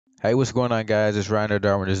Hey, what's going on, guys? It's Ryan of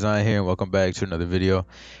Darwent Design here, and welcome back to another video.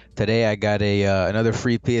 Today, I got a another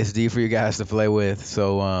free PSD for you guys to play with.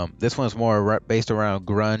 This one's more based around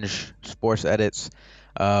grunge sports edits,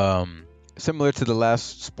 um, similar to the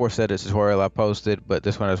last sports edit tutorial I posted, but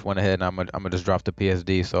this one I just went ahead and I'm gonna just drop the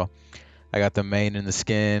PSD. So I got the mane and the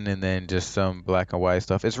skin, and then just some black and white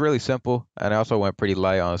stuff. It's really simple, and I also went pretty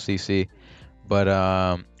light on CC. But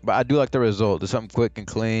I do like the result. It's something quick and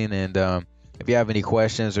clean. And if you have any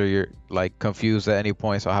questions or you're like confused at any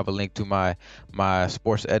point, so I'll have a link to my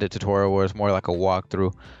sports edit tutorial where it's more like a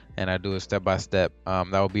walkthrough, and I do it step by step.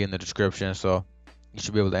 That will be in the description, so you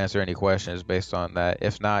should be able to answer any questions based on that.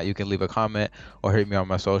 If not, you can leave a comment or hit me on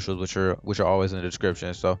my socials, which are always in the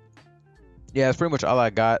description. So yeah, that's pretty much all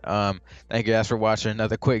I got. Thank you guys for watching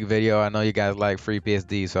another quick video. I know you guys like free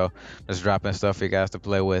PSD, so just dropping stuff for you guys to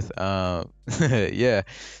play with. Yeah, so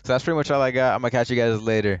that's pretty much all I got. I'm gonna catch you guys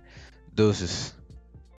later. Deuces.